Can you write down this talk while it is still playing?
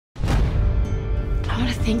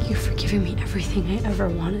want to thank you for giving me everything I ever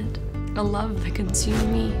wanted. A love that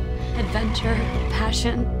consumed me, adventure,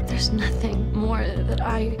 passion. There's nothing more that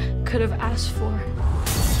I could have asked for,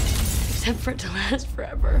 except for it to last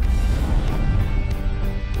forever.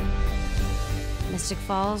 Mystic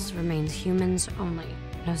Falls remains humans only.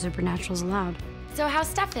 No supernaturals allowed. So how's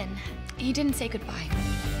Stefan? He didn't say goodbye.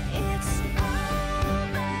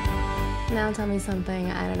 Now tell me something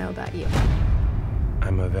I don't know about you.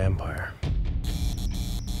 I'm a vampire.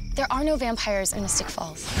 There are no vampires in Mystic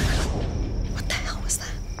Falls. What the hell was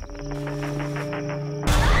that?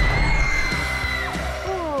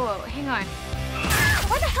 Oh, hang on.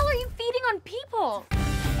 Why the hell are you feeding on people?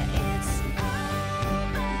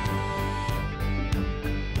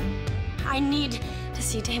 I need to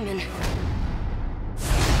see Damon.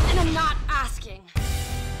 And I'm not asking.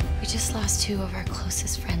 We just lost two of our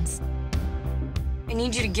closest friends. I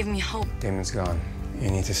need you to give me hope. Damon's gone.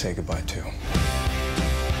 You need to say goodbye too.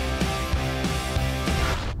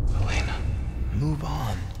 Elena, move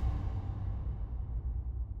on.